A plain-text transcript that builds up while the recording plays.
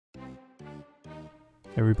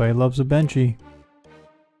Everybody loves a Benchy.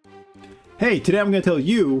 Hey, today I'm going to tell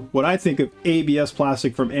you what I think of ABS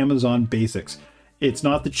plastic from Amazon Basics. It's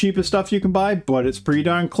not the cheapest stuff you can buy, but it's pretty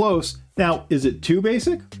darn close. Now, is it too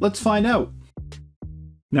basic? Let's find out.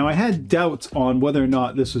 Now, I had doubts on whether or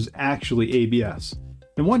not this was actually ABS.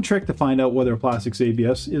 And one trick to find out whether a plastic's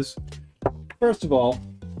ABS is, first of all,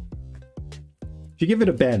 if you give it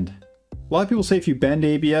a bend. A lot of people say if you bend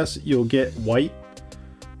ABS, you'll get white,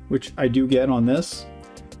 which I do get on this.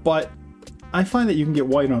 But I find that you can get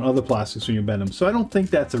white on other plastics when you bend them. So I don't think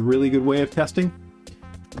that's a really good way of testing.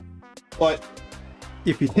 But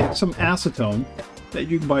if you take some acetone that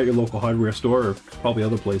you can buy at your local hardware store or probably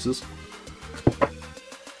other places,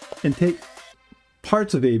 and take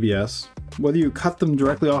parts of ABS, whether you cut them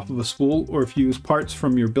directly off of a spool or if you use parts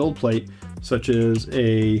from your build plate, such as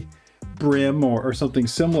a brim or something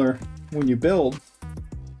similar when you build,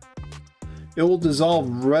 it will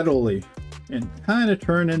dissolve readily and kind of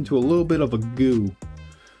turn into a little bit of a goo.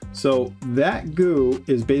 So that goo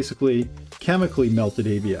is basically chemically melted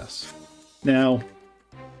ABS. Now,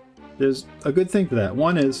 there's a good thing for that.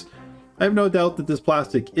 One is, I have no doubt that this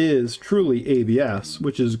plastic is truly ABS,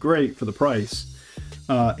 which is great for the price.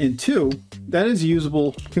 And two, that is a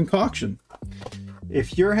usable concoction.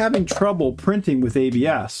 If you're having trouble printing with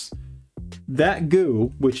ABS, that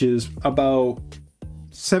goo, which is about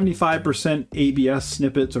 75% ABS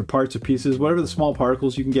snippets or parts or pieces, whatever the small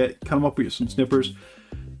particles you can get, cut them up with some snippers,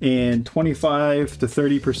 and 25 to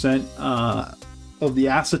 30% of the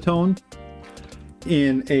acetone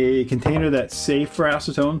in a container that's safe for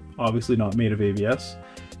acetone, obviously not made of ABS.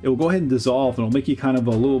 It will go ahead and dissolve and it'll make you kind of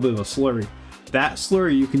a little bit of a slurry. That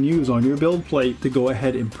slurry you can use on your build plate to go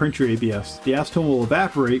ahead and print your ABS. The acetone will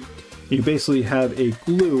evaporate and you basically have a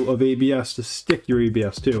glue of ABS to stick your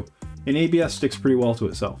ABS to. And ABS sticks pretty well to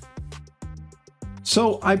itself.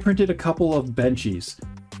 So I printed a couple of Benchies.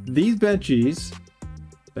 These Benchies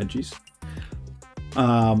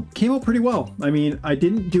came out pretty well. I mean, I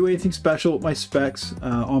didn't do anything special with my specs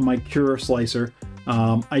on my Cure slicer.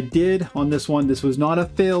 I did on this one. This was not a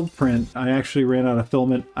failed print. I actually ran out of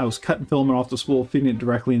filament. I was cutting filament off the spool, feeding it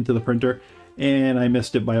directly into the printer, and I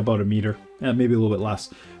missed it by about a meter, maybe a little bit less.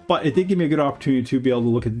 But it did give me a good opportunity to be able to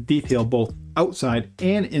look at the detail both outside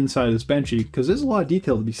and inside of this Benchy, because there's a lot of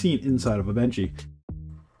detail to be seen inside of a Benchy.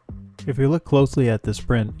 If you look closely at this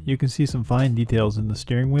print, you can see some fine details in the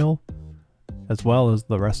steering wheel, as well as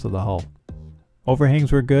the rest of the hull.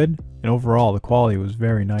 Overhangs were good, and overall the quality was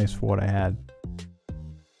very nice for what I had.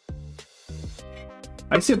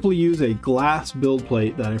 I simply use a glass build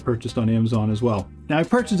plate that I purchased on Amazon as well. Now I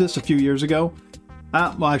purchased this a few years ago,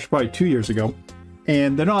 well actually probably 2 years ago,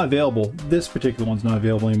 and they're not available. This particular one's not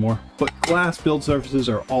available anymore, but glass build surfaces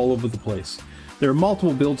are all over the place. There are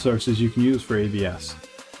multiple build surfaces you can use for ABS.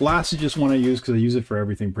 Glass is just one I use because I use it for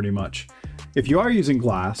everything pretty much. If you are using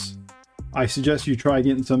glass, I suggest you try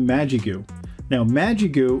getting some Magigoo. Now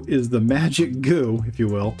Magigoo is the magic goo, if you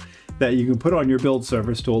will, that you can put on your build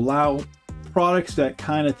surface to allow products that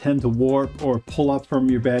kind of tend to warp or pull up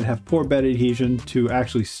from your bed, have poor bed adhesion, to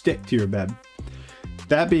actually stick to your bed.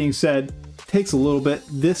 That being said, takes a little bit.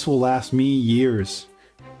 This will last me years.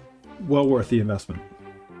 Well worth the investment.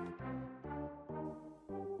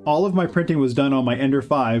 All of my printing was done on my Ender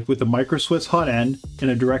 5 with a micro Swiss hot end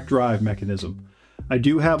and a direct drive mechanism. I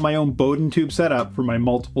do have my own Bowden tube setup for my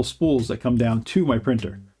multiple spools that come down to my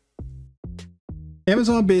printer.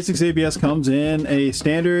 Amazon Basics ABS comes in a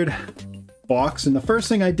standard box, and the first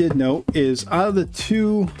thing I did note is out of the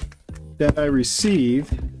two that I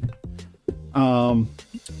received,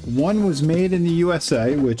 one was made in the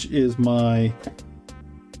USA, which is my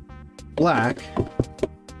black,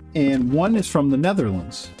 and one is from the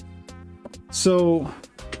Netherlands. So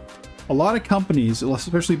a lot of companies,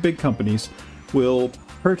 especially big companies, will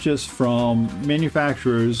purchase from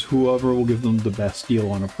manufacturers, whoever will give them the best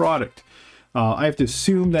deal on a product. I have to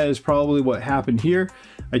assume that is probably what happened here.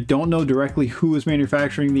 I don't know directly who is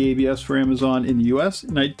manufacturing the ABS for Amazon in the US,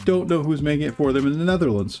 and I don't know who's making it for them in the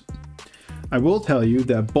Netherlands. I will tell you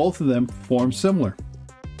that both of them perform similar.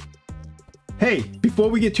 Hey, before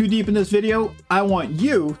we get too deep in this video, I want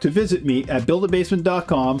you to visit me at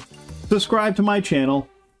buildabasement.com, subscribe to my channel,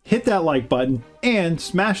 hit that like button, and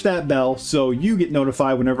smash that bell so you get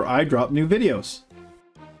notified whenever I drop new videos.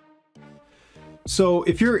 So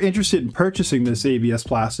if you're interested in purchasing this ABS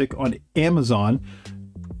plastic on Amazon,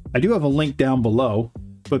 I do have a link down below,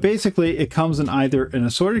 but basically it comes in either an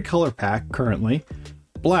assorted color pack currently,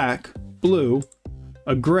 black, blue,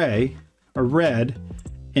 a gray, a red,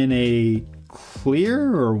 and a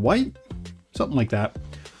clear or white, something like that.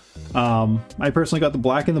 I personally got the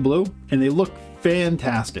black and the blue, and they look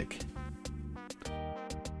fantastic.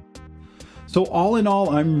 So all in all,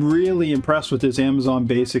 I'm really impressed with this Amazon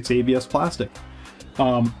Basics ABS plastic.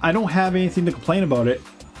 I don't have anything to complain about it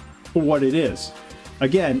for what it is.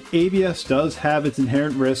 Again, ABS does have its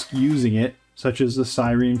inherent risk using it, such as the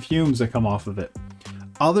styrene fumes that come off of it.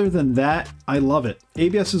 Other than that, I love it.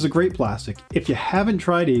 ABS is a great plastic. If you haven't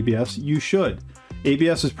tried ABS, you should.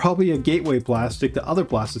 ABS is probably a gateway plastic to other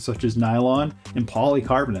plastics such as nylon and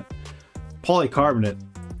polycarbonate. Polycarbonate,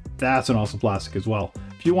 that's an awesome plastic as well.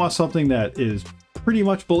 If you want something that is pretty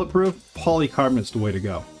much bulletproof, polycarbonate's the way to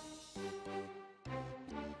go.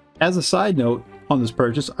 As a side note on this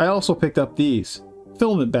purchase, I also picked up these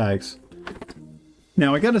filament bags.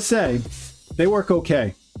 Now I gotta say, they work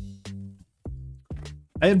okay.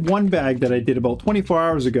 I had one bag that I did about 24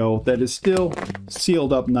 hours ago that is still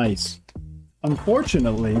sealed up nice.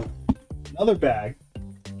 Unfortunately, another bag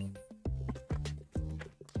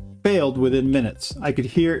failed within minutes. I could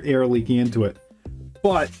hear air leaking into it.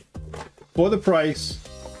 But for the price,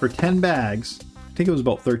 for 10 bags, I think it was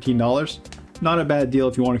about $13. Not a bad deal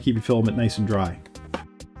if you want to keep your filament nice and dry.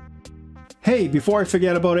 Hey, before I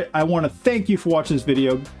forget about it, I want to thank you for watching this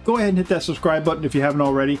video. Go ahead and hit that subscribe button if you haven't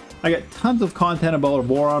already. I got tons of content about a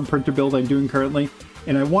boron printer build I'm doing currently,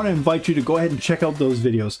 and I want to invite you to go ahead and check out those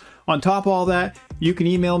videos. On top of all that, you can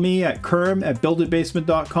email me at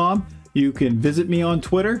kerm@builditbasement.com. You can visit me on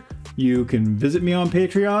Twitter. You can visit me on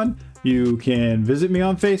Patreon. You can visit me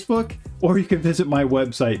on Facebook, or you can visit my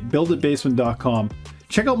website, builditbasement.com.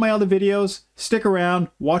 Check out my other videos, stick around,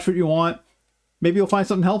 watch what you want. Maybe you'll find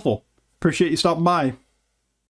something helpful. Appreciate you stopping by.